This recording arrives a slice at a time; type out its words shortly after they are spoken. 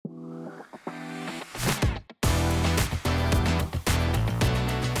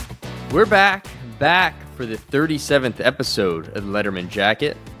We're back for the 37th episode of Lederman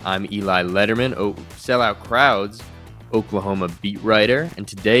Jacket. I'm Eli Lederman, Sellout Crowds, Oklahoma beat writer, and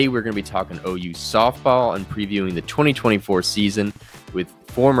today we're going to be talking OU softball and previewing the 2024 season with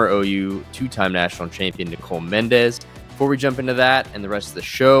former OU two-time national champion Nicole Mendes. Before we jump into that and the rest of the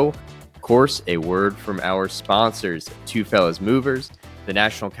show, of course, a word from our sponsors, Two Fellas Movers, the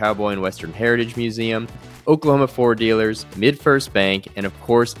National Cowboy and Western Heritage Museum, Oklahoma Ford Dealers, MidFirst Bank, and of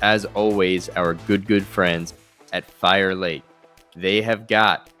course, as always, our good friends at Fire Lake. They have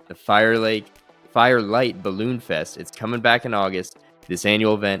got the Firelight Balloon Fest. It's coming back in August. This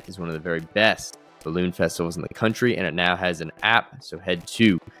annual event is one of the very best balloon festivals in the country, and it now has an app. So head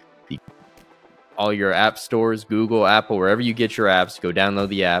to all your app stores, Google, Apple, wherever you get your apps, go download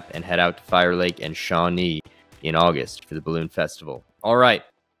the app and head out to Fire Lake and Shawnee in August for the Balloon Festival. All right,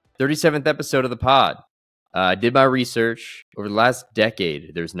 37th episode of the pod. I did my research. Over the last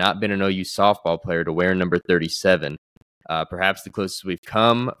decade, there's not been an OU softball player to wear number 37. Perhaps the closest we've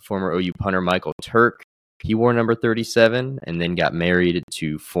come, former OU punter Michael Turk. He wore number 37 and then got married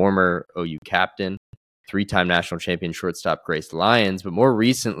to former OU captain, three-time national champion shortstop Grace Lyons. But more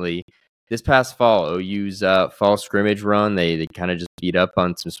recently, this past fall, OU's fall scrimmage run, they kind of just beat up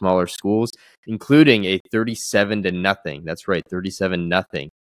on some smaller schools, including a 37-0. That's right, 37-0.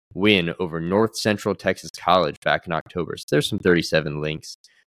 Win over North Central Texas College back in October. So there's some 37 links.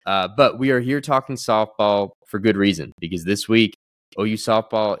 But we are here talking softball for good reason, because this week, OU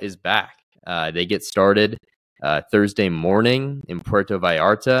softball is back. They get started Thursday morning in Puerto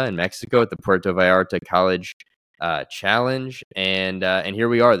Vallarta in Mexico at the Puerto Vallarta College Challenge. And here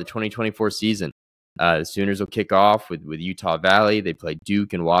we are, the 2024 season. The Sooners will kick off with Utah Valley. They play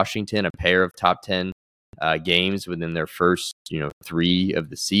Duke and Washington, a pair of top 10 games within their first, three of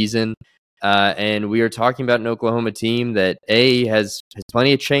the season. And we are talking about an Oklahoma team that has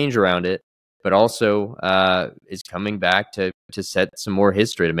plenty of change around it, but also is coming back to set some more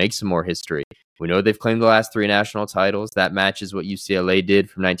history, to make some more history. We know they've claimed the last three national titles. That matches what UCLA did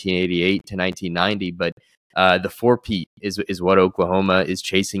from 1988 to 1990. But the four-peat is what Oklahoma is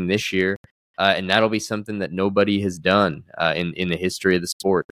chasing this year. And that'll be something that nobody has done in the history of the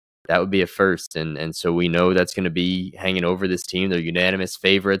sport. That would be a first, and so we know that's going to be hanging over this team. They're unanimous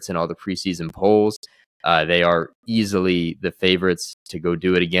favorites in all the preseason polls. They are easily the favorites to go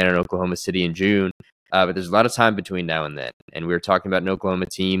do it again in Oklahoma City in June. But there's a lot of time between now and then, and we're talking about an Oklahoma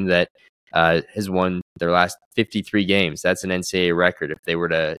team that has won their last 53 games. That's an NCAA record. If they were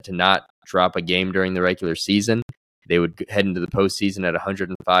to not drop a game during the regular season, they would head into the postseason at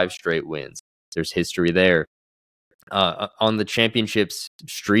 105 straight wins. There's history there. On the championships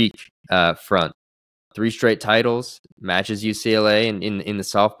streak front, 3 straight titles, matches UCLA in the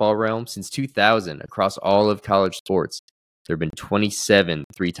softball realm since 2000 across all of college sports. There have been 27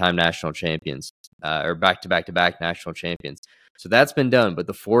 three-time national champions, or back-to-back-to-back national champions. So that's been done, but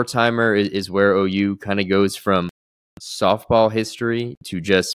the four-timer is where OU kind of goes from softball history to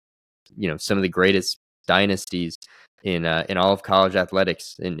just, some of the greatest dynasties in all of college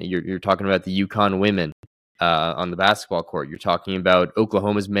athletics. And you're talking about the UConn women. On the basketball court, you're talking about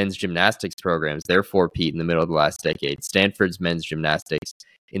Oklahoma's men's gymnastics programs, their four-peat in the middle of the last decade. Stanford's men's gymnastics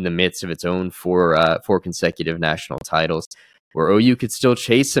in the midst of its own four consecutive national titles, where OU could still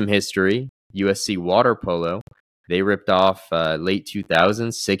chase some history. USC water polo, they ripped off late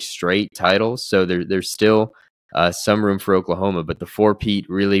 2000s, 6 straight titles. So there's still some room for Oklahoma, but the four-peat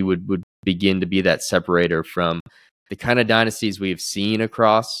really would begin to be that separator from the kind of dynasties we have seen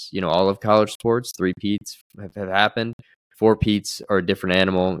across, all of college sports. 3-peats have happened. 4-peats are a different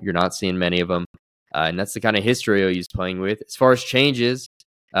animal. You're not seeing many of them. And that's the kind of history OU's playing with. As far as changes,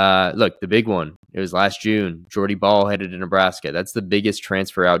 look, the big one, it was last June. Jordy Ball headed to Nebraska. That's the biggest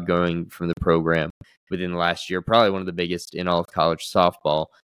transfer outgoing from the program within the last year. Probably one of the biggest in all of college softball.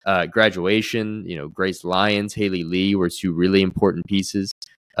 Graduation, Grace Lyons, Haley Lee were 2 really important pieces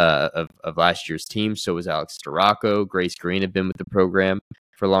of last year's team. So was Alex Storako. Grace Green had been with the program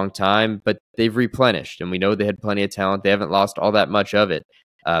for a long time, but they've replenished, and we know they had plenty of talent. They haven't lost all that much of it.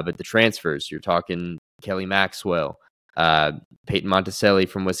 But the transfers, you're talking Kelly Maxwell, Peyton Monticelli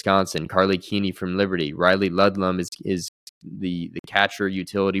from Wisconsin, Carly Keeney from Liberty, Riley Ludlum is the catcher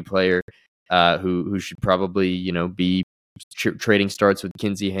utility player who should probably be trading starts with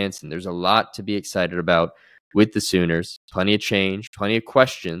Kinsey Hansen. There's a lot to be excited about with the Sooners. Plenty of change, plenty of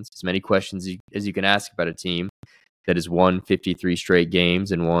questions, as many questions as you can ask about a team that has won 53 straight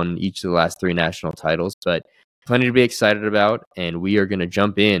games and won each of the last 3 national titles, but plenty to be excited about. And we are going to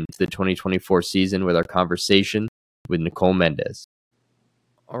jump into the 2024 season with our conversation with Nicole Mendes.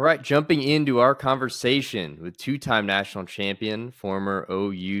 All right, jumping into our conversation with two-time national champion, former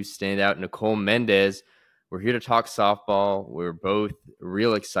OU standout Nicole Mendes. We're here to talk softball. We're both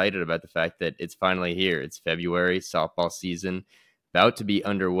real excited about the fact that it's finally here. It's February, softball season about to be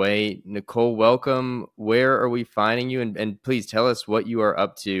underway. Nicole, welcome. Where are we finding you? And please tell us what you are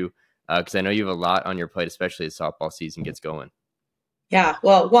up to, because I know you have a lot on your plate, especially as softball season gets going. Yeah,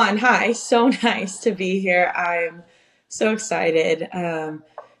 well, one, hi, so nice to be here. I'm so excited.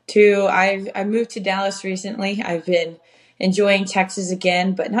 Two, I moved to Dallas recently. I've been enjoying Texas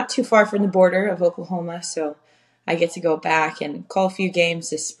again, but not too far from the border of Oklahoma, so I get to go back and call a few games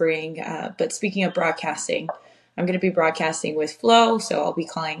this spring. But speaking of broadcasting, I'm going to be broadcasting with Flo, so I'll be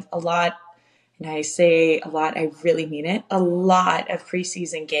calling a lot, and I say a lot, I really mean it, a lot of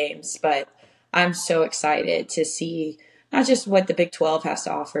preseason games. But I'm so excited to see not just what the Big 12 has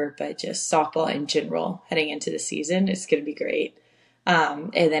to offer, but just softball in general heading into the season. It's going to be great.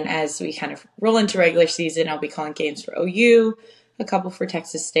 And then as we kind of roll into regular season, I'll be calling games for OU, a couple for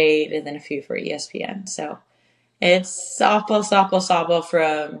Texas State, and then a few for ESPN. So it's softball, softball, softball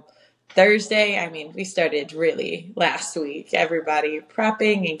from Thursday. I mean, we started really last week, everybody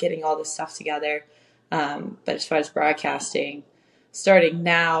prepping and getting all this stuff together. But as far as broadcasting, starting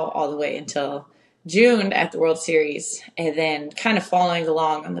now all the way until June at the World Series, and then kind of following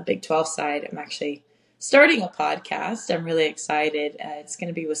along on the Big 12 side, I'm actually starting a podcast. I'm really excited. It's going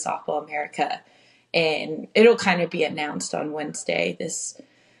to be with Softball America, and it'll kind of be announced on Wednesday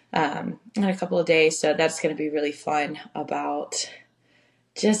in a couple of days. So that's going to be really fun about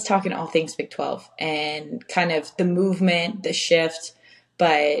just talking all things Big 12 and kind of the movement, the shift.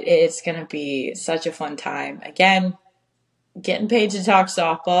 But it's going to be such a fun time. Again, getting paid to talk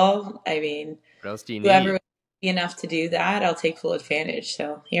softball. I mean, What else do you whoever need? would be enough to do that, I'll take full advantage.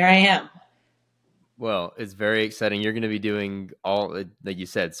 So here I am. Well, it's very exciting. You're going to be doing all, like you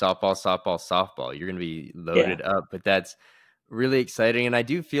said, softball, softball, softball. You're going to be Yeah. loaded up, but that's really exciting. And I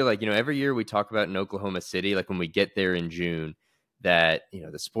do feel like, every year we talk about in Oklahoma City, like when we get there in June, that,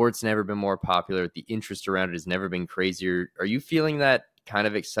 the sport's never been more popular. The interest around it has never been crazier. Are you feeling that kind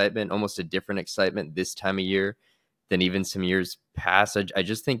of excitement, almost a different excitement this time of year than even some years past? I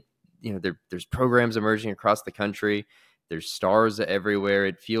just think, there's programs emerging across the country. There's stars everywhere.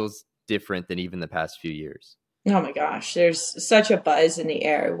 It feels different than even the past few years. Oh my gosh, there's such a buzz in the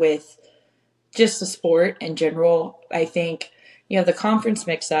air with just the sport in general. I think, the conference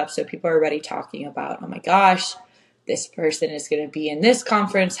mix up, so people are already talking about, oh my gosh, this person is going to be in this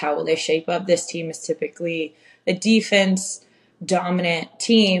conference. How will they shape up? This team is typically a defense dominant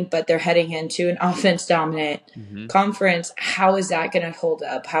team, but they're heading into an offense dominant Mm-hmm. conference. How is that going to hold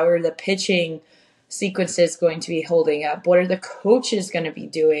up? How are the pitching sequences going to be holding up? What are the coaches going to be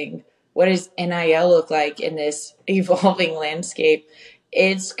doing? What does NIL look like in this evolving landscape?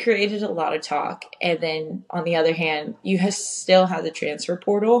 It's created a lot of talk. And then on the other hand, you still have the transfer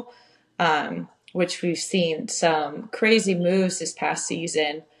portal, which we've seen some crazy moves this past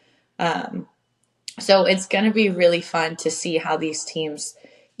season. So it's going to be really fun to see how these teams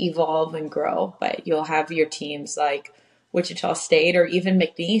evolve and grow. But you'll have your teams like Wichita State or even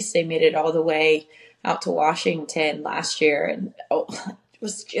McNeese. They made it all the way out to Washington last year, and it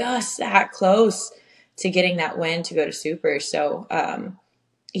was just that close to getting that win to go to Super. So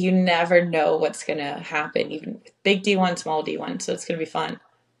you never know what's going to happen, even with big D1, small D1. So it's going to be fun.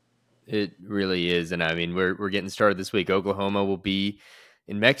 It really is. And I mean, we're getting started this week. Oklahoma will be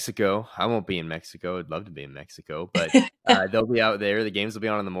in Mexico. I won't be in Mexico. I'd love to be in Mexico, but they'll be out there. The games will be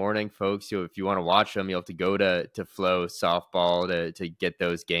on in the morning, folks. If you want to watch them, you'll have to go to Flow Softball to get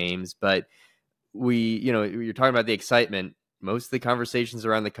those games. But you're talking about the excitement. Most of the conversations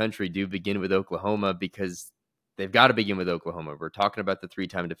around the country do begin with Oklahoma because they've got to begin with Oklahoma. We're talking about the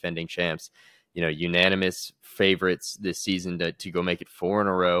three-time defending champs, unanimous favorites this season to go make it four in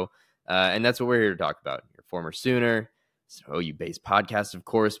a row. And that's what we're here to talk about. Your former Sooner, OU-based podcast, of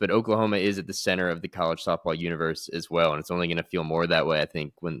course, but Oklahoma is at the center of the college softball universe as well. And it's only going to feel more that way, I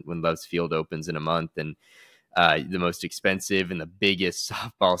think, when Love's Field opens in a month. And the most expensive and the biggest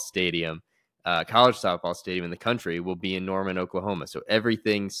softball stadium, college softball stadium in the country, will be in Norman, Oklahoma. So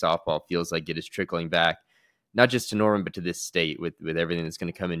everything softball feels like it is trickling back, not just to Norman, but to this state with everything that's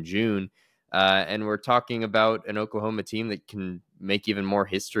going to come in June. And we're talking about an Oklahoma team that can make even more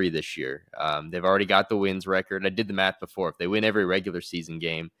history this year. They've already got the wins record. I did the math before. If they win every regular season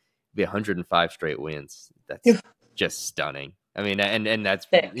game, it'd be 105 straight wins. That's just stunning. I mean, and that's,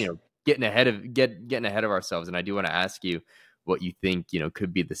 Thick. getting ahead of ourselves. And I do want to ask you what you think,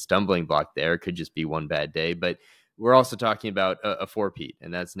 could be the stumbling block there. It could just be one bad day. But we're also talking about a four-peat,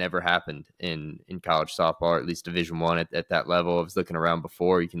 and that's never happened in college softball, or at least Division I at that level. I was looking around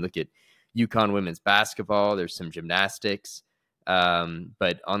before. You can look at UConn women's basketball. There's some gymnastics.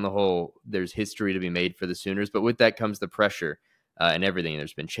 But on the whole, there's history to be made for the Sooners. But with that comes the pressure and everything.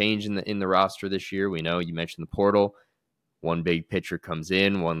 There's been change in the roster this year. We know you mentioned the portal. One big pitcher comes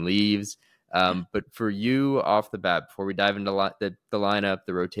in, one leaves. But for you off the bat, before we dive into the lineup,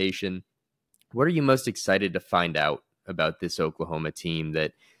 the rotation, what are you most excited to find out about this Oklahoma team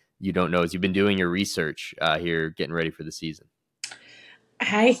that you don't know as you've been doing your research here, getting ready for the season?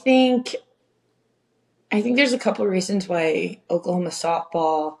 I think there's a couple of reasons why Oklahoma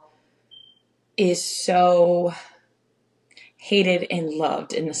softball is so hated and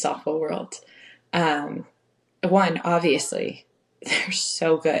loved in the softball world. One, obviously, they're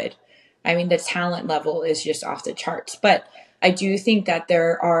so good. I mean, the talent level is just off the charts. But I do think that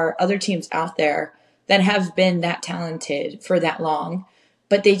there are other teams out there that have been that talented for that long,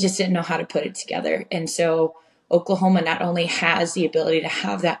 but they just didn't know how to put it together. And so Oklahoma not only has the ability to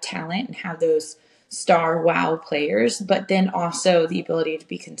have that talent and have those star wow players, but then also the ability to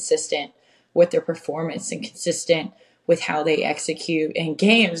be consistent with their performance and consistent with how they execute in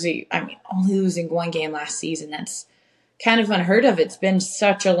games. I mean, only losing one game last season, that's kind of unheard of. It's been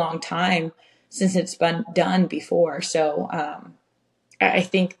such a long time since it's been done before. So I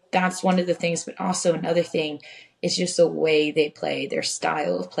think that's one of the things, but also another thing is just the way they play, their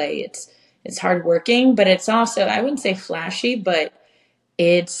style of play. It's hardworking, but it's also, I wouldn't say flashy, but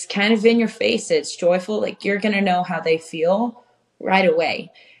it's kind of in your face. It's joyful. Like, you're going to know how they feel right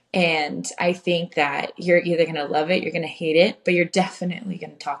away. And I think that you're either going to love it, you're going to hate it, but you're definitely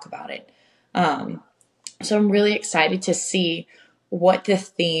going to talk about it. So I'm really excited to see what the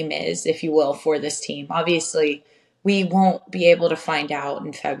theme is, if you will, for this team. Obviously, we won't be able to find out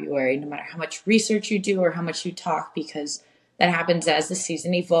in February, no matter how much research you do or how much you talk, because that happens as the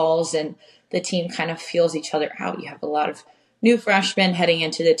season evolves and the team kind of feels each other out. You have a lot of new freshmen heading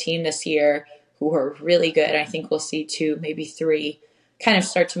into the team this year who are really good. I think we'll see 2, maybe 3 kind of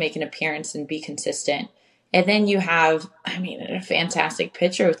start to make an appearance and be consistent. And then you have, I mean, a fantastic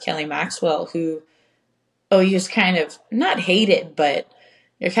pitcher with Kelly Maxwell, who OU's kind of not hated, but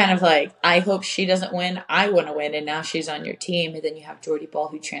you're kind of like, I hope she doesn't win. I want to win. And now she's on your team. And then you have Jordy Ball,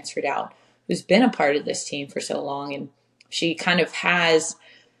 who transferred out, who's been a part of this team for so long. And she kind of has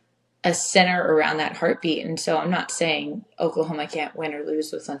a center around that heartbeat. And so I'm not saying Oklahoma can't win or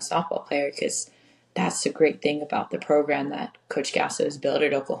lose with one softball player, because that's the great thing about the program that Coach Gasso has built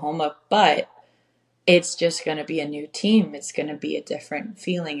at Oklahoma. But it's just going to be a new team. It's going to be a different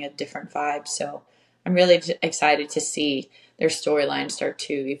feeling, a different vibe. So I'm really excited to see their storyline start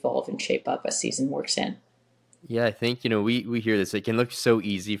to evolve and shape up as season works in. Yeah, I think, we hear this. It can look so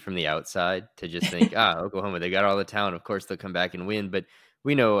easy from the outside to just think, Oklahoma, they got all the talent. Of course, they'll come back and win. But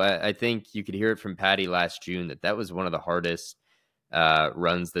we know, I think you could hear it from Patty last June, that was one of the hardest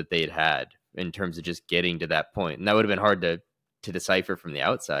runs that they'd had in terms of just getting to that point. And that would have been hard to decipher from the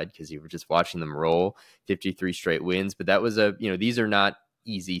outside, because you were just watching them roll 53 straight wins. But that was these are not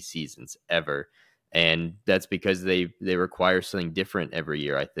easy seasons ever. And that's because they require something different every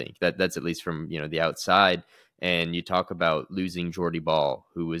year. I think that's at least from, the outside. And you talk about losing Jordy Ball,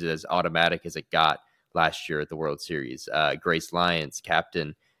 who was as automatic as it got last year at the World Series. Grace Lyons,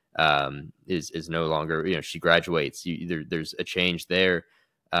 captain, is no longer, she graduates. There's a change there.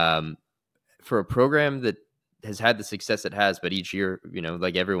 For a program that has had the success it has, but each year,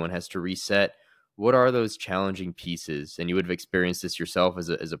 like everyone, has to reset. What are those challenging pieces? And you would have experienced this yourself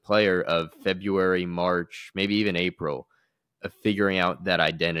as a player, of February, March, maybe even April, of figuring out that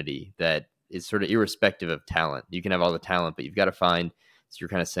identity that is sort of irrespective of talent. You can have all the talent, but you've got to find, so you're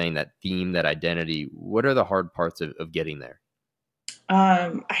kind of saying, that theme, that identity. What are the hard parts of getting there?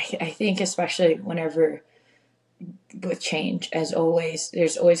 I think especially whenever with change, as always,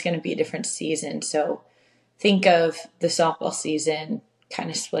 there's always going to be a different season. So think of the softball season kind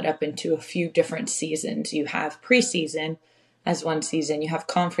of split up into a few different seasons. You have preseason as one season, you have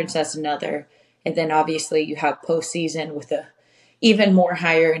conference as another, and then obviously you have postseason with a even more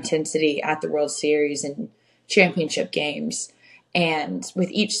higher intensity at the World Series and championship games. And with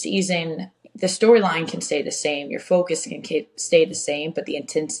each season, the storyline can stay the same, your focus can stay the same, but the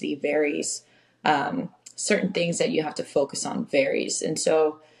intensity varies. Certain things that you have to focus on varies. And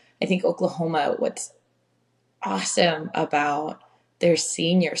so I think Oklahoma, what's awesome about their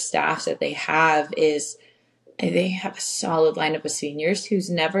senior staffs that they have is they have a solid lineup of seniors who's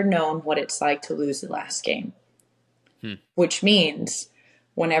never known what it's like to lose the last game, which means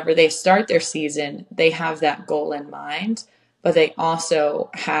whenever they start their season, they have that goal in mind, but they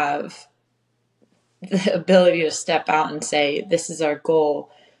also have the ability to step out and say, this is our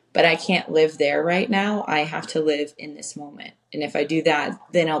goal, but I can't live there right now. I have to live in this moment. And if I do that,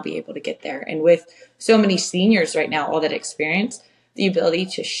 then I'll be able to get there. And with so many seniors right now, all that experience, the ability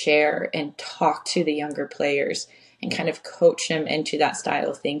to share and talk to the younger players and kind of coach them into that style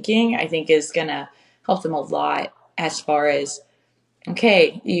of thinking, I think is going to help them a lot as far as,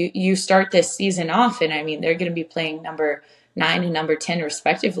 okay, you start this season off, and I mean, they're going to be playing number 9 and number 10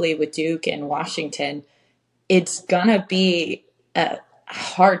 respectively with Duke and Washington. It's going to be a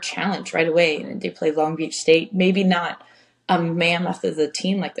hard challenge right away. And they play Long Beach State, maybe not a mammoth of the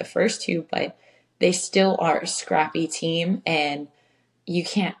team like the first two, but they still are a scrappy team. And you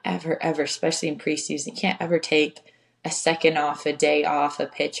can't ever, especially in preseason, you can't ever take a second off, a day off, a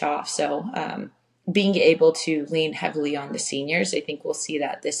pitch off. So being able to lean heavily on the seniors, I think we'll see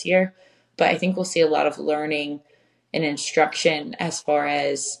that this year. But I think we'll see a lot of learning and instruction as far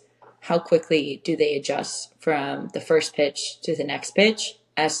as how quickly do they adjust from the first pitch to the next pitch.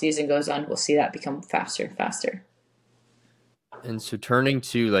 As season goes on, we'll see that become faster and faster. And so turning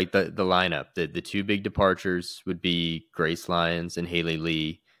to like the lineup, the two big departures would be Grace Lyons and Haley Lee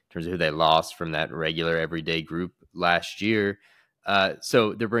in terms of who they lost from that regular everyday group last year.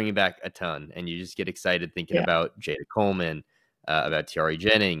 So they're bringing back a ton, and you just get excited thinking Yeah. about Jada Coleman, about Tiari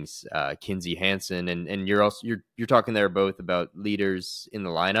Jennings, Kinsey Hansen, and you're talking there both about leaders in the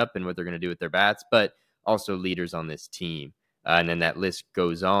lineup and what they're going to do with their bats, but also leaders on this team. And then that list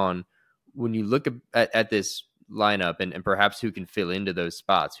goes on. When you look at this lineup and perhaps who can fill into those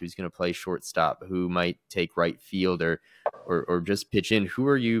spots, who's going to play shortstop, who might take right field or just pitch in, who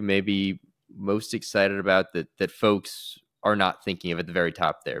are you maybe most excited about that folks are not thinking of at the very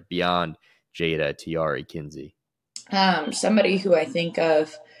top there beyond Jada, Tiari, Kinsey? Somebody who I think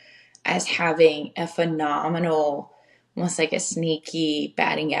of as having a phenomenal, almost like a sneaky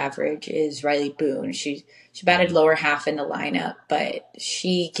batting average is Riley Boone. She batted lower half in the lineup, but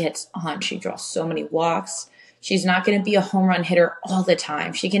she gets on. She draws so many walks. She's not going to be a home run hitter all the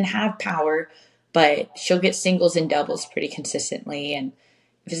time. She can have power, but she'll get singles and doubles pretty consistently. And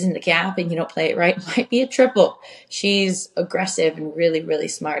if it's in the gap and you don't play it right, it might be a triple. She's aggressive and really, really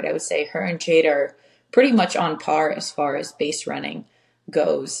smart. I would say her and Jada are pretty much on par as far as base running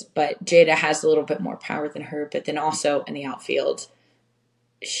goes, but Jada has a little bit more power than her. But then also in the outfield,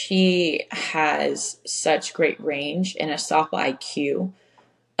 she has such great range and a softball IQ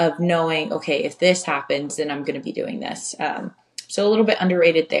of knowing, okay, if this happens, then I'm going to be doing this. So a little bit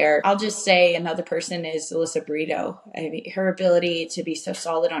underrated there. I'll just say another person is Alyssa Brito. I mean, her ability to be so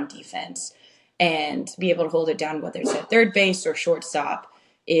solid on defense and be able to hold it down, whether it's at third base or shortstop,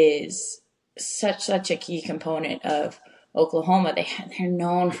 is such a key component of Oklahoma. They're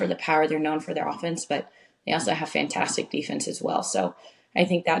known for the power. They're known for their offense, but they also have fantastic defense as well. So I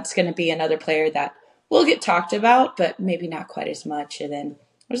think that's going to be another player that will get talked about, but maybe not quite as much. And then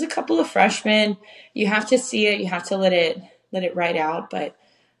there's a couple of freshmen. You have to see it. You have to let it ride out. But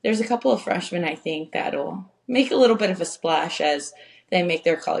there's a couple of freshmen I think that'll make a little bit of a splash as they make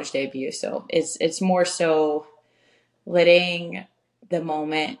their college debut. So it's more so letting the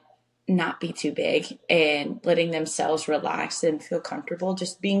moment not be too big and letting themselves relax and feel comfortable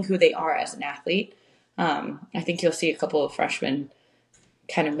just being who they are as an athlete. I think you'll see a couple of freshmen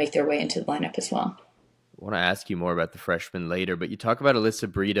kind of make their way into the lineup as well. I want to ask you more about the freshmen later, but you talk about Alyssa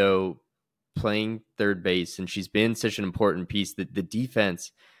Brito playing third base, and she's been such an important piece. The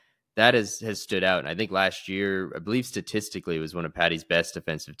defense that has stood out, and I think last year, I believe statistically, it was one of Patty's best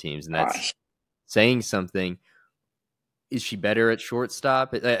defensive teams, and that's saying something. Is she better at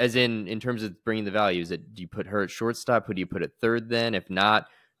shortstop? As in terms of bringing the value, do you put her at shortstop? Who do you put at third then? If not,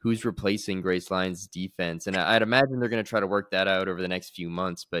 who's replacing Grace Lyons' defense? And I'd imagine they're going to try to work that out over the next few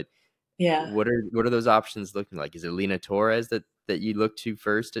months. But yeah, what are those options looking like? Is it Lena Torres that you look to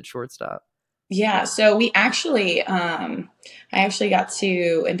first at shortstop? Yeah, so we actually, I actually got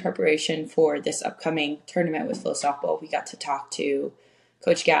to, in preparation for this upcoming tournament with Flow Softball, we got to talk to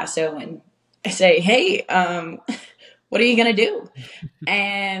Coach Gasso and say, hey, what are you going to do?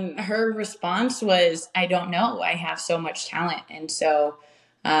 And her response was, I don't know. I have so much talent. And so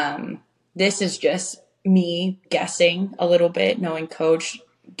this is just me guessing a little bit, knowing Coach,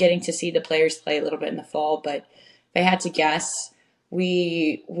 getting to see the players play a little bit in the fall. But if I had to guess,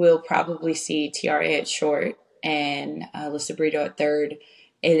 we will probably see Tiare at short and Alyssa Brito at third.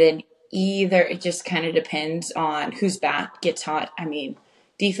 And then either it just kind of depends on whose bat gets hot. I mean,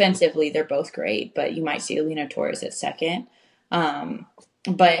 defensively, they're both great, but you might see Alina Torres at second.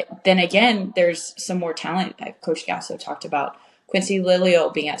 But then again, there's some more talent that Coach Gasso talked about. Quincy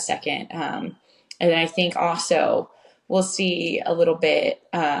Lilio being at second. And I think also we'll see a little bit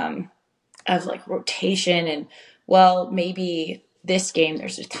of like rotation and, well, maybe this game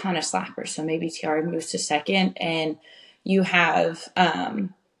there's a ton of slappers, so maybe Tiara moves to second and you have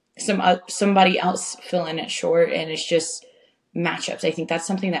somebody else fill in at short, and it's just matchups. I think that's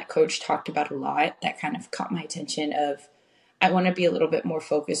something that coach talked about a lot that kind of caught my attention of, I want to be a little bit more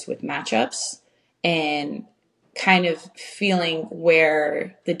focused with matchups and kind of feeling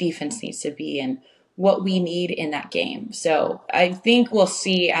where the defense needs to be and what we need in that game. So I think we'll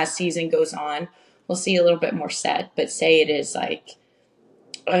see as season goes on, we'll see a little bit more set, but say it is like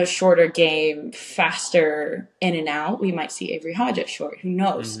a shorter game, faster in and out, we might see Avery Hodge at short. Who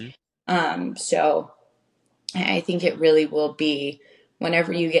knows? Mm-hmm. So I think it really will be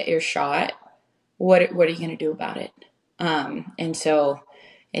whenever you get your shot, what are you going to do about it? And so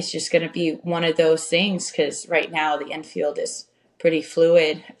it's just going to be one of those things, because right now the infield is pretty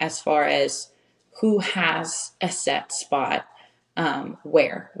fluid as far as who has a set spot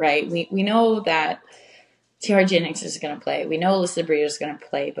where, right? We know that Tiara Jennings is going to play. We know Alyssa Brito is going to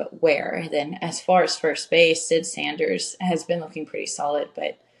play, but where? Then as far as first base, Sid Sanders has been looking pretty solid,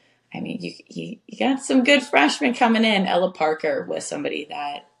 but I mean, you got some good freshmen coming in. Ella Parker was somebody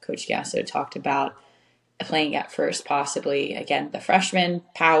that Coach Gasso talked about playing at first, possibly. Again, the freshman,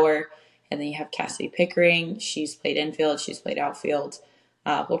 power. And then you have Cassidy Pickering. She's played infield. She's played outfield.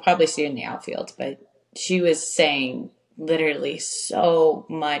 We'll probably see her in the outfield. But she was saying literally so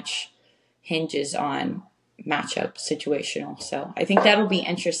much hinges on matchup situational. So I think that'll be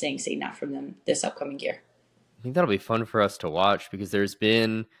interesting seeing that from them this upcoming year. I think that'll be fun for us to watch because there's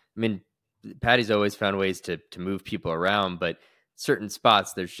been, I mean, Patty's always found ways to move people around, but certain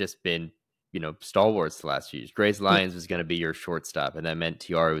spots there's just been, stalwarts the last few years. Grace Lyons was going to be your shortstop, and that meant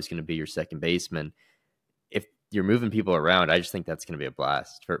Tiara was going to be your second baseman. If you're moving people around, I just think that's going to be a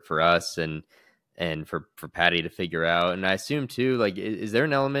blast for us and for Patty to figure out. And I assume too, like, is there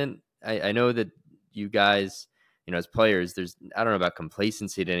an element? I know that you guys, as players, I don't know about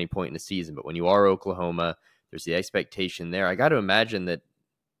complacency at any point in the season, but when you are Oklahoma, there's the expectation there. I got to imagine that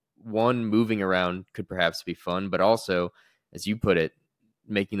one, moving around could perhaps be fun, but also, as you put it,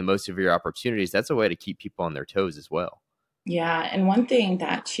 making the most of your opportunities. That's a way to keep people on their toes as well. Yeah, and one thing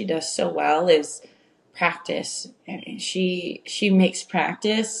that she does so well is practice. And she makes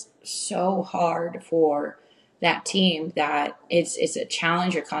practice so hard for that team that it's a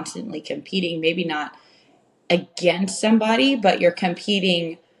challenge. You're constantly competing, maybe not against somebody, but you're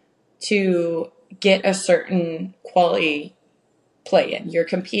competing to get a certain quality play in. You're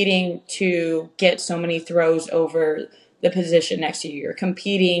competing to get so many throws over the position next to you. You're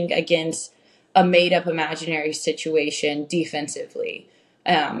competing against a made up imaginary situation defensively.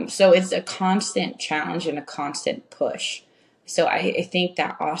 So it's a constant challenge and a constant push. So I think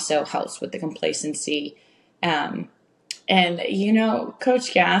that also helps with the complacency. And,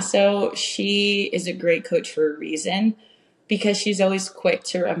 Coach Gasso, she is a great coach for a reason, because she's always quick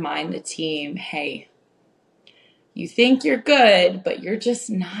to remind the team, hey, you think you're good, but you're just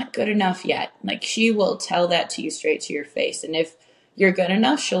not good enough yet. Like, she will tell that to you straight to your face. And if you're good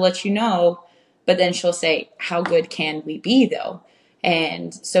enough, she'll let you know. But then she'll say, how good can we be, though?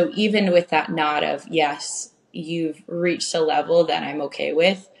 And so even with that nod of, yes, you've reached a level that I'm okay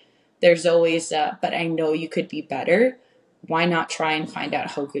with, there's always, but I know you could be better. Why not try and find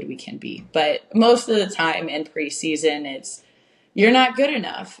out how good we can be? But most of the time in preseason, it's, you're not good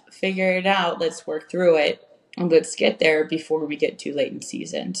enough. Figure it out. Let's work through it. And let's get there before we get too late in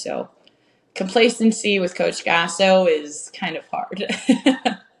season. So complacency with Coach Gasso is kind of hard.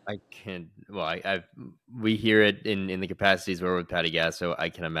 I can, well, we hear it in the capacities where we're with Patty Gasso. I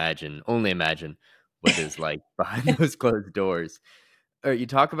can only imagine what it is like behind those closed doors. You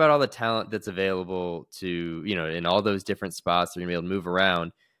talk about all the talent that's available to, in all those different spots. They're going to be able to move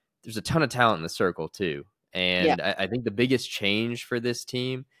around. There's a ton of talent in the circle too. Yeah. And I think the biggest change for this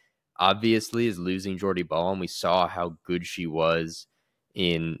team, obviously, is losing Jordy Ball. And we saw how good she was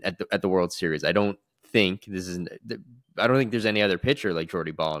at the World Series. I don't think there's any other pitcher like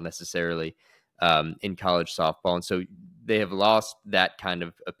Jordy Ball necessarily in college softball. And so they have lost that kind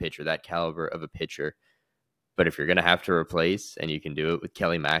of a pitcher, that caliber of a pitcher. But if you're going to have to replace, and you can do it with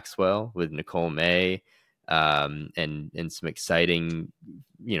Kelly Maxwell, with Nicole May, and some exciting,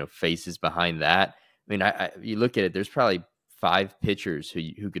 faces behind that. I mean, you look at it, there's probably 5 pitchers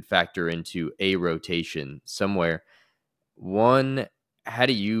who could factor into a rotation somewhere. One, how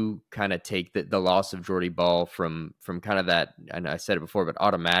do you kind of take the loss of Jordy Ball from kind of that, and I said it before, but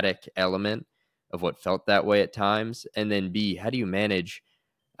automatic element of what felt that way at times? And then B, how do you manage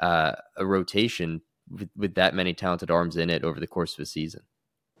a rotation with that many talented arms in it over the course of a season?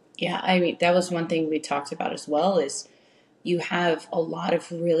 Yeah, I mean, that was one thing we talked about as well, is you have a lot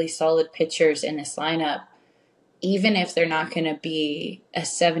of really solid pitchers in this lineup. Even if they're not going to be a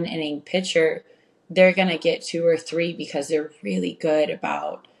 7-inning pitcher, they're going to get 2 or 3 because they're really good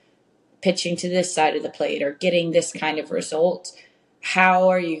about pitching to this side of the plate or getting this kind of result. How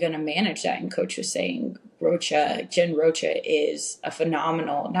are you going to manage that? And Coach was saying Jen Rocha is a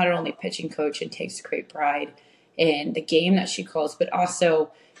phenomenal, not only pitching coach and takes great pride in the game that she calls, but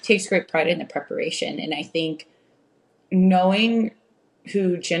also takes great pride in the preparation. And I think knowing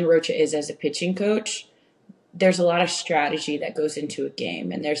who Jen Rocha is as a pitching coach, there's a lot of strategy that goes into a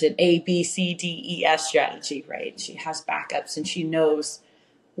game. And there's an A, B, C, D, E, S strategy, right? She has backups and she knows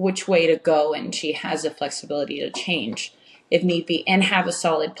which way to go, and she has the flexibility to change if need be and have a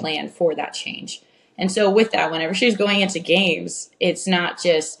solid plan for that change. And so with that, whenever she's going into games, it's not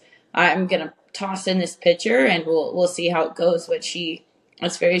just, I'm going to toss in this pitcher and we'll see how it goes. But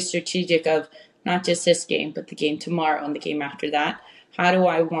it's very strategic of not just this game, but the game tomorrow and the game after that. How do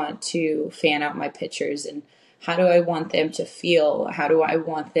I want to fan out my pitchers, and how do I want them to feel? How do I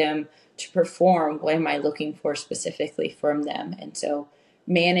want them to perform? What am I looking for specifically from them? And so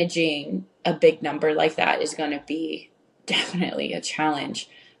managing a big number like that is going to be definitely a challenge.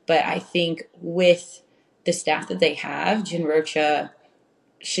 But I think with the staff that they have, Jen Rocha,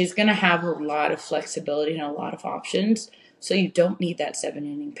 she's going to have a lot of flexibility and a lot of options. So you don't need that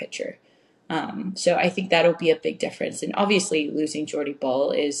 7-inning pitcher. So I think that'll be a big difference. And obviously losing Jordy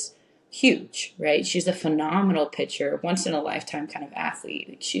Ball is huge, right? She's a phenomenal pitcher, once in a lifetime kind of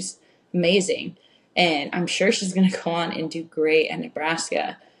athlete. She's amazing. And I'm sure she's going to go on and do great at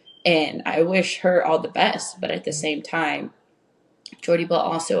Nebraska. And I wish her all the best. But at the same time, Jordy Ball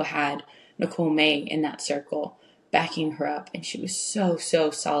also had Nicole May in that circle backing her up. And she was so,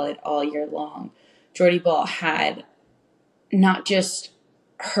 so solid all year long. Jordy Ball had not just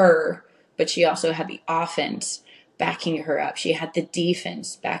her, but she also had the offense backing her up. She had the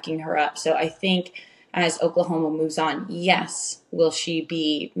defense backing her up. So I think as Oklahoma moves on, yes, will she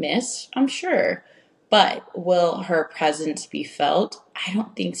be missed? I'm sure. But will her presence be felt? I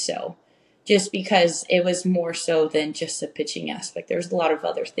don't think so. Just because it was more so than just the pitching aspect. There's a lot of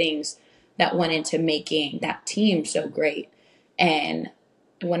other things that went into making that team so great. And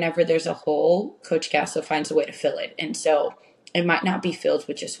whenever there's a hole, Coach Gasso finds a way to fill it. And so it might not be filled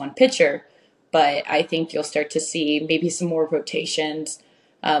with just one pitcher, but I think you'll start to see maybe some more rotations,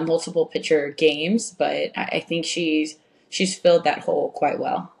 multiple pitcher games. But I think she's filled that hole quite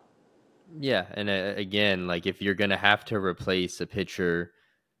well. Yeah, and again, like if you're going to have to replace a pitcher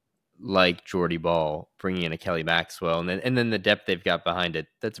like Jordy Ball, bringing in a Kelly Maxwell, and then the depth they've got behind it,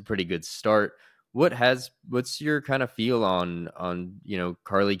 that's a pretty good start. What's your kind of feel on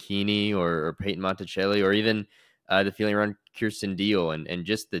Carly Keeney or Peyton Monticelli, or even the feeling around Kirsten Deal and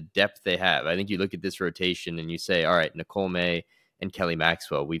just the depth they have? I think you look at this rotation and you say, all right, Nicole May and Kelly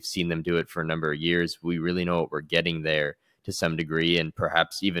Maxwell, we've seen them do it for a number of years. We really know what we're getting there to some degree, and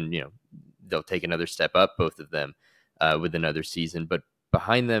perhaps even they'll take another step up, both of them, with another season. But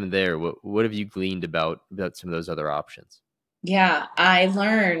behind them there, what have you gleaned about some of those other options? Yeah, I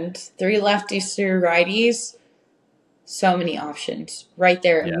learned 3 lefties, 3 righties, so many options right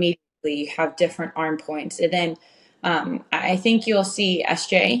there. Yeah. Immediately. You have different arm points. And then I think you'll see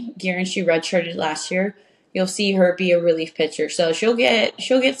SJ Guerin. She redshirted last year. You'll see her be a relief pitcher, so she'll get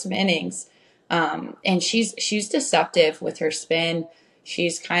some innings. And she's deceptive with her spin.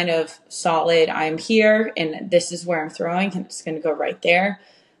 She's kind of solid. I'm here, and this is where I'm throwing, and it's going to go right there.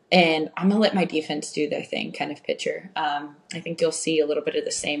 And I'm going to let my defense do their thing kind of pitcher. I think you'll see a little bit of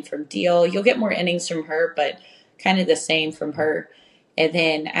the same from Deal. You'll get more innings from her, but kind of the same from her. And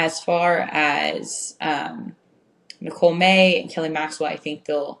then as far as Nicole May and Kelly Maxwell, I think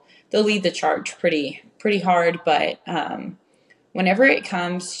they'll lead the charge pretty hard. But whenever it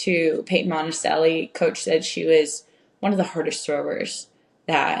comes to Peyton Monticelli, Coach said she was one of the hardest throwers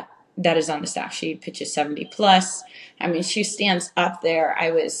that is on the staff. She pitches 70 plus. I mean, she stands up there. I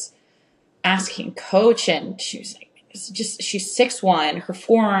was asking Coach, and she was like, she's 6'1". Her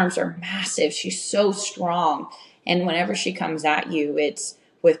forearms are massive. She's so strong. And whenever she comes at you, it's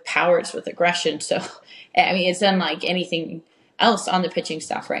with power, it's with aggression. So, I mean, it's unlike anything else on the pitching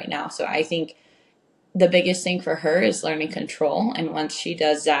staff right now. So I think the biggest thing for her is learning control. And once she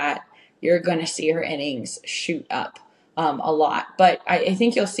does that, you're going to see her innings shoot up a lot. But I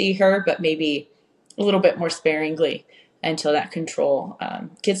think you'll see her, but maybe a little bit more sparingly until that control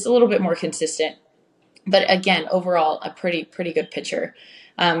gets a little bit more consistent. But again, overall, a pretty good pitcher.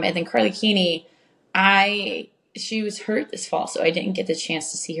 And then Carly Keeney, she was hurt this fall, so I didn't get the chance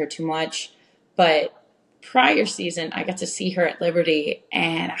to see her too much. But prior season, I got to see her at Liberty,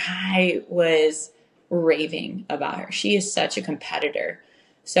 and I was raving about her. She is such a competitor.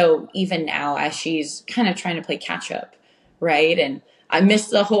 So even now, as she's kind of trying to play catch up, right? And I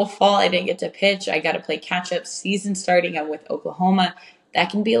missed the whole fall. I didn't get to pitch. I got to play catch up. Season starting up with Oklahoma. That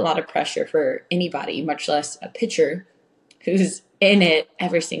can be a lot of pressure for anybody, much less a pitcher who's in it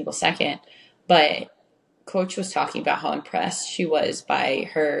every single second. But Coach was talking about how impressed she was by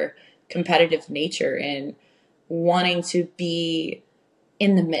her competitive nature and wanting to be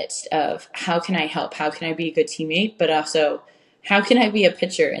in the midst of how can I help? How can I be a good teammate? But also, how can I be a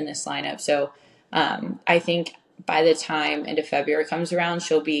pitcher in this lineup? So I think by the time end of February comes around,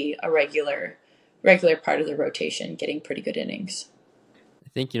 she'll be a regular part of the rotation, getting pretty good innings. I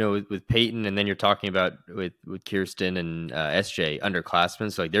think, with Peyton, and then you're talking about with Kirsten and SJ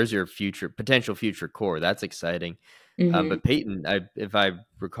underclassmen. So like, there's your potential future core. That's exciting. Mm-hmm. But Peyton, if I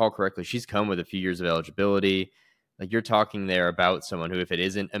recall correctly, she's come with a few years of eligibility. Like, you're talking there about someone who, if it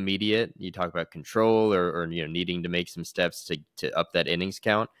isn't immediate, you talk about control or needing to make some steps to up that innings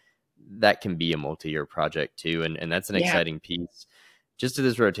count. That can be a multi-year project too, and that's an Yeah. exciting piece just to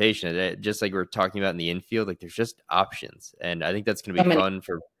this rotation. Just like we're talking about in the infield, like there's just options, and I think that's going to So be many. fun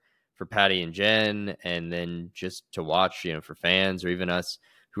for Patty and Jen, and then just to watch, for fans or even us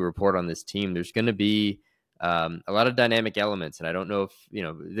who report on this team. There's going to be a lot of dynamic elements, and I don't know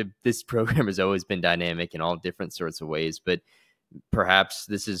if this program has always been dynamic in all different sorts of ways, but perhaps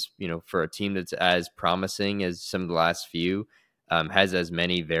this is for a team that's as promising as some of the last few. Has as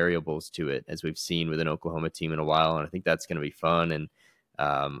many variables to it as we've seen with an Oklahoma team in a while, and I think that's going to be fun. And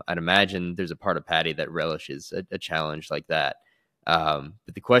I'd imagine there's a part of Patty that relishes a challenge like that. But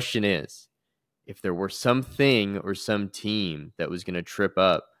the question is, if there were something or some team that was going to trip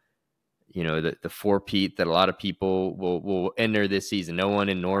up, the four-peat that a lot of people will enter this season. No one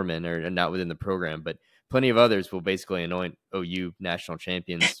in Norman or not within the program, but plenty of others will basically anoint OU national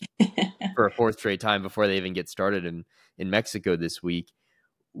champions for a fourth straight time before they even get started in Mexico this week.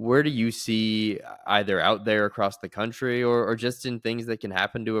 Where do you see either out there across the country or just in things that can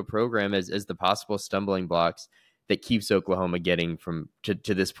happen to a program as the possible stumbling blocks that keeps Oklahoma getting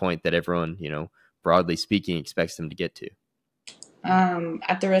to this point that everyone, broadly speaking, expects them to get to?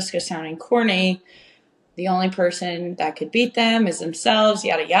 At the risk of sounding corny, the only person that could beat them is themselves,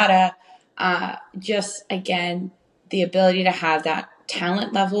 yada, yada. Just, again, the ability to have that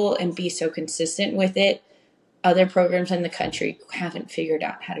talent level and be so consistent with it. Other programs in the country haven't figured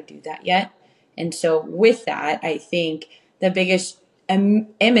out how to do that yet. And so with that, I think the biggest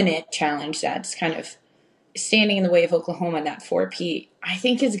imminent challenge that's kind of standing in the way of Oklahoma in that 4P, I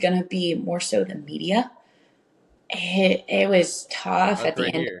think is going to be more so the media. It was tough at the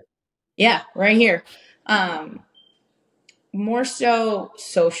Right end. here. Yeah, right here. More so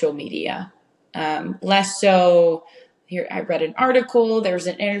social media, less so. Here, I read an article. There was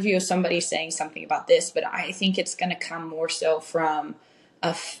an interview of somebody saying something about this, but I think it's going to come more so from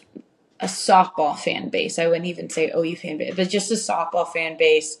a softball fan base. I wouldn't even say OU fan base, but just a softball fan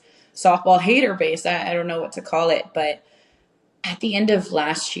base, softball hater base. I don't know what to call it, but at the end of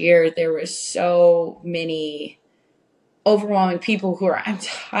last year, there was so many overwhelming people who are, I'm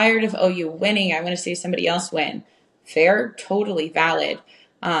tired of OU winning. I want to see somebody else win. Fair, totally valid.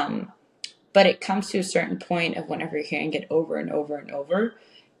 But it comes to a certain point of whenever you're hearing it over and over and over,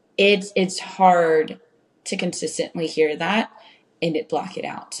 it's hard to consistently hear that and it block it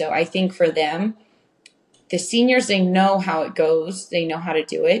out. So I think for them, the seniors, they know how it goes. They know how to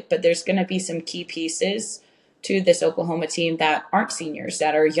do it, but there's going to be some key pieces to this Oklahoma team that aren't seniors,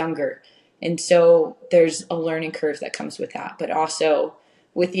 that are younger. And so there's a learning curve that comes with that. But also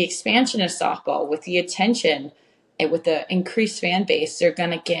with the expansion of softball, with the attention, and with the increased fan base, they're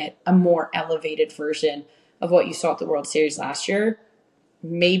going to get a more elevated version of what you saw at the World Series last year,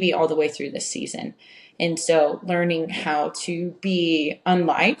 maybe all the way through this season. And so learning how to be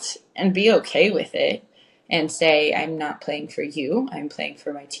unliked and be okay with it and say, I'm not playing for you, I'm playing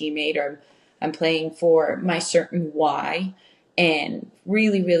for my teammate, or I'm playing for my certain why, and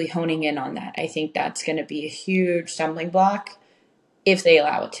really, really honing in on that. I think that's going to be a huge stumbling block if they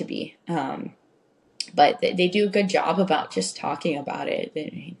allow it to be. But they do a good job about just talking about it.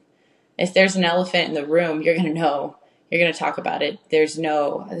 If there's an elephant in the room, you're going to know. You're going to talk about it.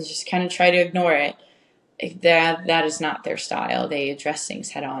 Just kind of try to ignore it. That is not their style. They address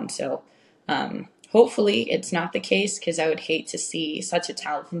things head on. So hopefully it's not the case, because I would hate to see such a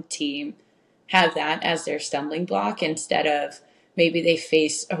talented team have that as their stumbling block instead of maybe they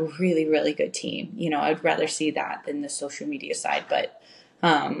face a really, really good team. I'd rather see that than the social media side. But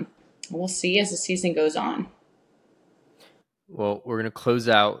we'll see as the season goes on. Well, we're going to close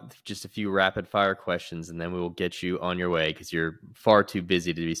out with just a few rapid fire questions and then we will get you on your way because you're far too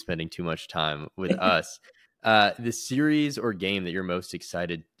busy to be spending too much time with us. The series or game that you're most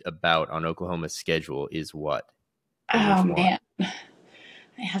excited about on Oklahoma's schedule is what and Oh which one? man,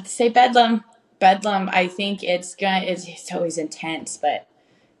 I have to say Bedlam. Bedlam. I think it's always intense, but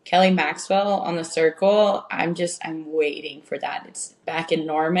Kelly Maxwell on the circle. I'm waiting for that. It's back in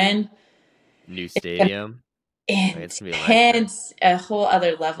Norman. New stadium? Like, it's going to be electric. Intense, a whole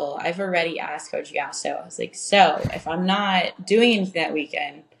other level. I've already asked Coach Yasso. I was like, so if I'm not doing anything that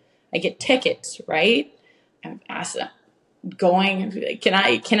weekend, I get tickets, right? I've asked them, going, can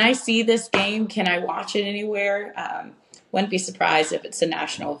I see this game? Can I watch it anywhere? Wouldn't be surprised if it's a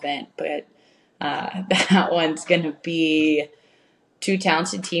national event, but that one's going to be two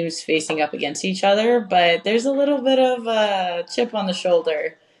talented teams facing up against each other. But there's a little bit of a chip on the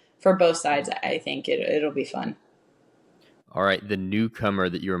shoulder for both sides. I think it'll be fun. All right. The newcomer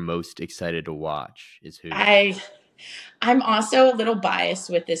that you're most excited to watch is who? I I'm also a little biased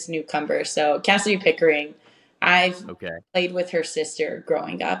with this newcomer. So Cassidy Pickering, I've Okay. played with her sister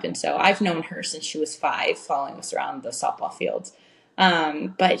growing up, and so I've known her since she was 5, following us around the softball fields.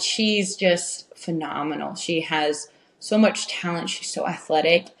 But she's just phenomenal. She has so much talent. She's so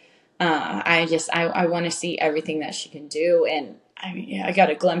athletic. I want to see everything that she can do, and I got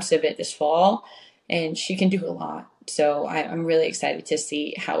a glimpse of it this fall, and she can do a lot. So I'm really excited to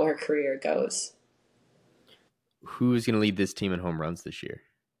see how her career goes. Who's going to lead this team in home runs this year?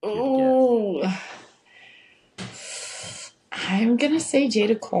 If you had to guess. Oh, I'm gonna say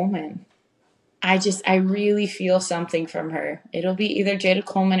Jada Coleman. I really feel something from her. It'll be either Jada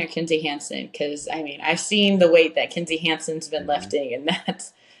Coleman or Kinsey Hansen because I've seen the weight that Kinsey Hansen's been Mhm. lifting, and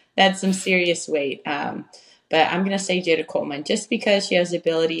that's some serious weight. But I'm gonna say Jada Coleman just because she has the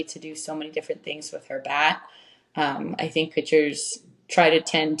ability to do so many different things with her bat. I think pitchers try to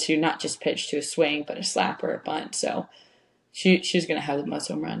tend to not just pitch to a swing, but a slap or a bunt. So she's gonna have the most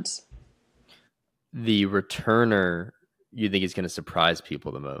home runs. The returner you think is going to surprise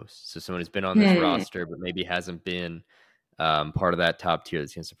people the most? So someone who's been on this Hmm. roster but maybe hasn't been part of that top tier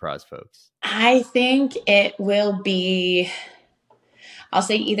that's going to surprise folks. I think it will be. I'll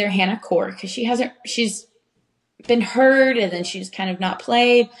say either Hannah Core because she's been hurt and then she's kind of not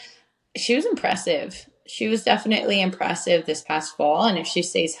played. She was impressive. She was definitely impressive this past fall. And if she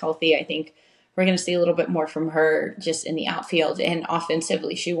stays healthy, I think we're going to see a little bit more from her just in the outfield and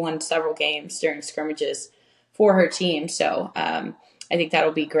offensively. She won several games during scrimmages for her team. So I think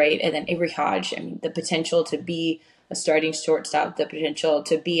that'll be great. And then Avery Hodge, the potential to be a starting shortstop, the potential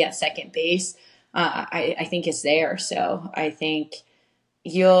to be at second base, I think is there. So I think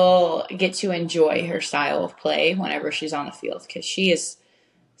you'll get to enjoy her style of play whenever she's on the field because she is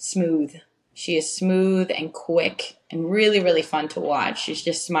smooth. She is smooth and quick and really, really fun to watch. She's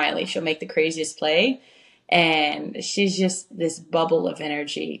just smiley. She'll make the craziest play. And she's just this bubble of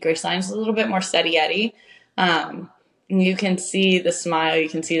energy. Grace Lyon's a little bit more steady Eddie. You can see the smile, you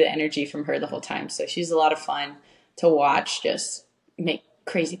can see the energy from her the whole time. So she's a lot of fun to watch just make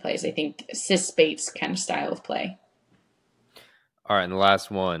crazy plays. I think Sis Bates kind of style of play. All right, and the last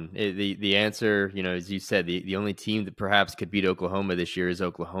one. The answer, as you said, the only team that perhaps could beat Oklahoma this year is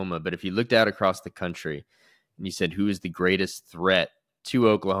Oklahoma. But if you looked out across the country and you said who is the greatest threat to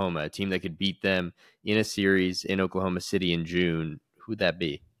Oklahoma, a team that could beat them in a series in Oklahoma City in June, who'd that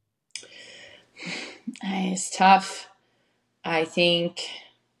be? It's tough. I think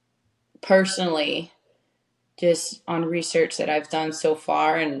personally, just on research that I've done so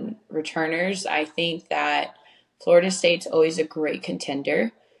far and returners, I think that Florida State's always a great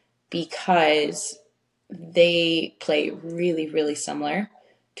contender because they play really, really similar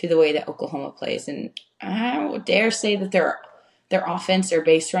to the way that Oklahoma plays. And I would dare say that their offense, their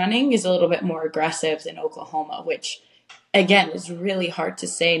base running is a little bit more aggressive than Oklahoma, which again is really hard to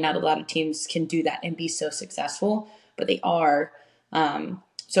say. Not a lot of teams can do that and be so successful, but they are.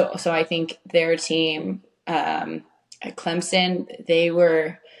 So I think their team at Clemson, they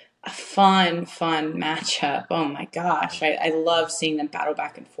were a fun matchup. Oh my gosh, I love seeing them battle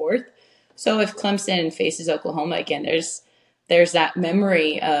back and forth. So if Clemson faces Oklahoma again, there's that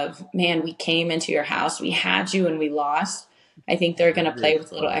memory of, man, we came into your house, we had you, and we lost. I think they're going to play Really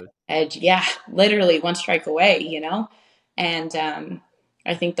with a little extra close. edge. Yeah, literally one strike away, And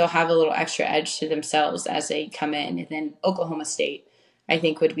I think they'll have a little extra edge to themselves as they come in. And then Oklahoma State, I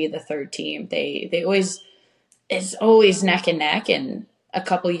think, would be the third team. They always it's always neck and neck, and a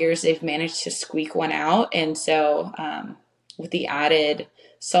couple years they've managed to squeak one out. And so, with the added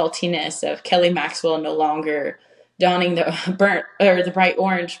saltiness of Kelly Maxwell no longer donning the burnt or the bright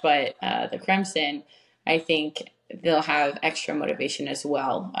orange, but the crimson, I think they'll have extra motivation as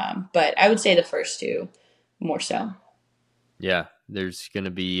well. But I would say the first two more so. Yeah, there's going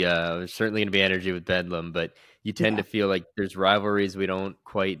to be there's certainly going to be energy with Bedlam, but you tend Yeah. to feel like there's rivalries we don't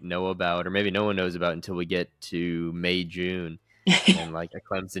quite know about, or maybe no one knows about until we get to May, June, and like a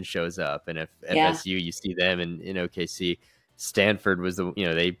Clemson shows up, and if Yeah. FSU, you see them in OKC. Stanford was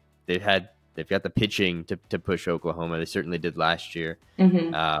they've got the pitching to push Oklahoma. They certainly did last year.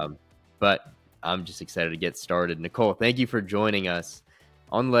 Mm-hmm. But I'm just excited to get started. Nicole, thank you for joining us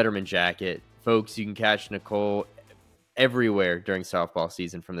on Letterman Jacket. Folks, you can catch Nicole everywhere during softball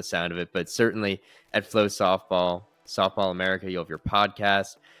season from the sound of it, but certainly at Flow Softball, Softball America, you'll have your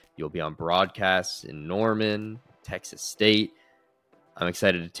podcast. You'll be on broadcasts in Norman, Texas State. I'm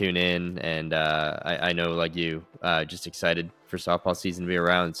excited to tune in, and I know, like you, just excited for softball season to be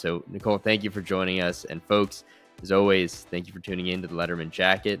around. So, Nicole, thank you for joining us. And folks, as always, thank you for tuning in to the Letterman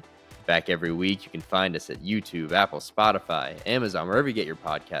Jacket. Back every week. You can find us at YouTube, Apple, Spotify, Amazon, wherever you get your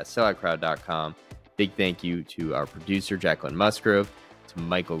podcasts, selloutcrowd.com. Big thank you to our producer, Jacqueline Musgrove, to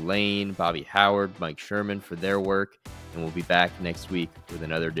Michael Lane, Bobby Howard, Mike Sherman for their work. And we'll be back next week with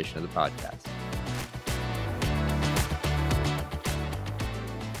another edition of the podcast.